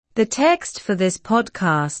The text for this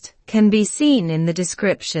podcast can be seen in the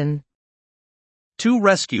description. 2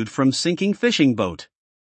 rescued from sinking fishing boat.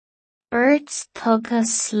 Beirt tugadh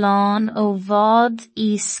slán ó bhád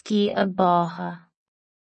íoscaí a bátha.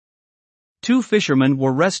 2 fishermen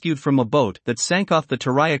were rescued from a boat that sank off the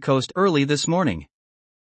Toraya coast early this morning.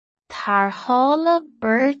 Tarrthála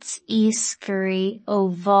beirt íoscairí ó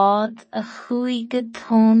bhád a chuaigh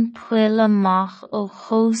tón puil amach ó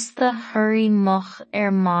chósta thuirmeach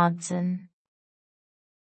maidin.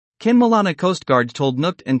 Kinmilana Coast Guard told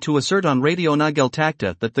Nucht and to assert on Radio Nagel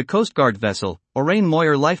Takta that the Coast Guard vessel, Orain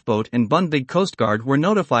Moyer lifeboat and Bunbig Coast Guard were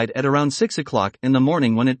notified at around 6 o'clock in the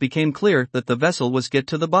morning when it became clear that the vessel was get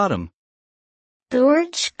to the bottom.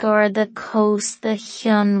 Dúirt Garda Costa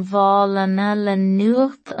Cheanmhálaithe le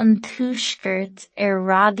nuacht an tuaisceart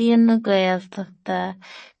Radio na Gaeltachta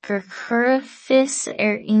gur chuireadh fios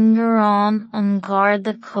Ingearán an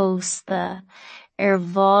Garda Costa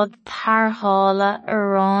bhád tarrthála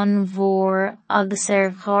Arán Mhór agus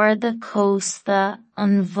Garda Costa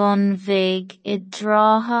an Bhunbhig I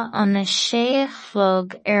dtrátha an 6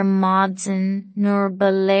 phleag maidin nuair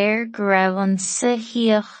ba léir go raibh an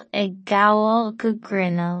sithiach ag gabháil go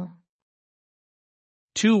grinneall.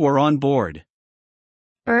 2 were on board.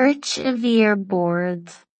 Beirt a bhí ar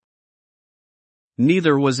board.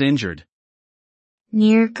 Neither was injured.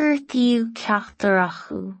 Níor gortaíodh ceachtar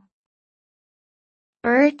acu.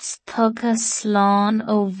 Beirt tugadh slán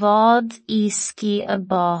ó bhád íoscaí a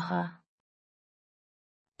bátha.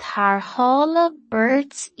 Tarrthála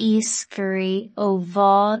beirt íoscairí ó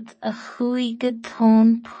bhád a chuaigh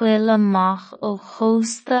tón puil amach ó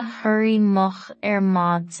chósta thuirmeach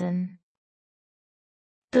maidin.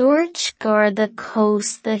 Dúirt Garda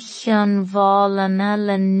Costa Cheanmhálaithe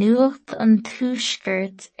le nuacht an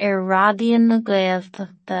tuaisceart Radio na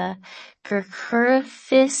Gaeltachta gur chuireadh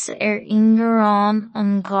fios Ingearán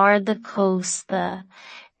an Garda Costa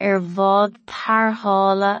bhád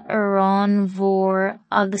tarrthála Arán Mhór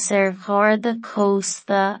agus Garda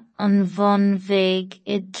Costa an Bhunbhig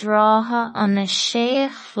I dtrátha an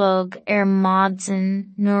 6 phleag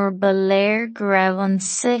maidin nuair ba léir go raibh an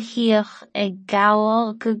sithiach ag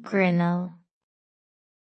gabháil go grinneall.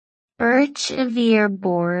 Beirt a bhí ar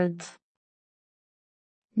board.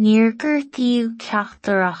 Níor gortaíodh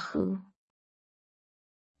ceachtar acu.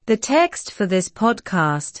 The text for this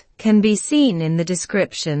podcast can be seen in the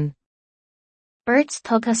description. Beirt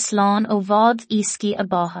tugadh slán ó bhád íoscaí a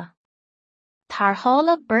bátha.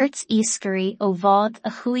 Tarrthála beirt íoscairí ó bhád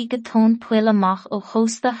a chuaigh tón puil amach ó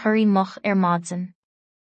chósta thuirmeach maidin.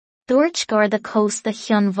 Dúirt Garda Costa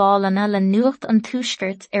Cheanmhálaithe le nuacht an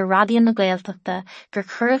tuaisceart Radio na Gaeltachta gur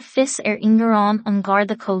chuireadh fios Ingearán an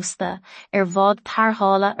Garda Costa bhád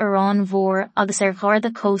tarrthála Arán Mhór agus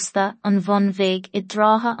Garda Costa an Bhunbhig I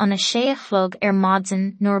dtrátha an 6 phleag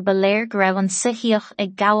maidin nuair ba léir go raibh an sithiach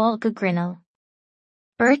ag gabháil go grinneall.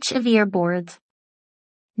 Beirt a bhí ar board.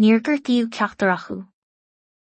 Níor gortaíodh ceachtar acu.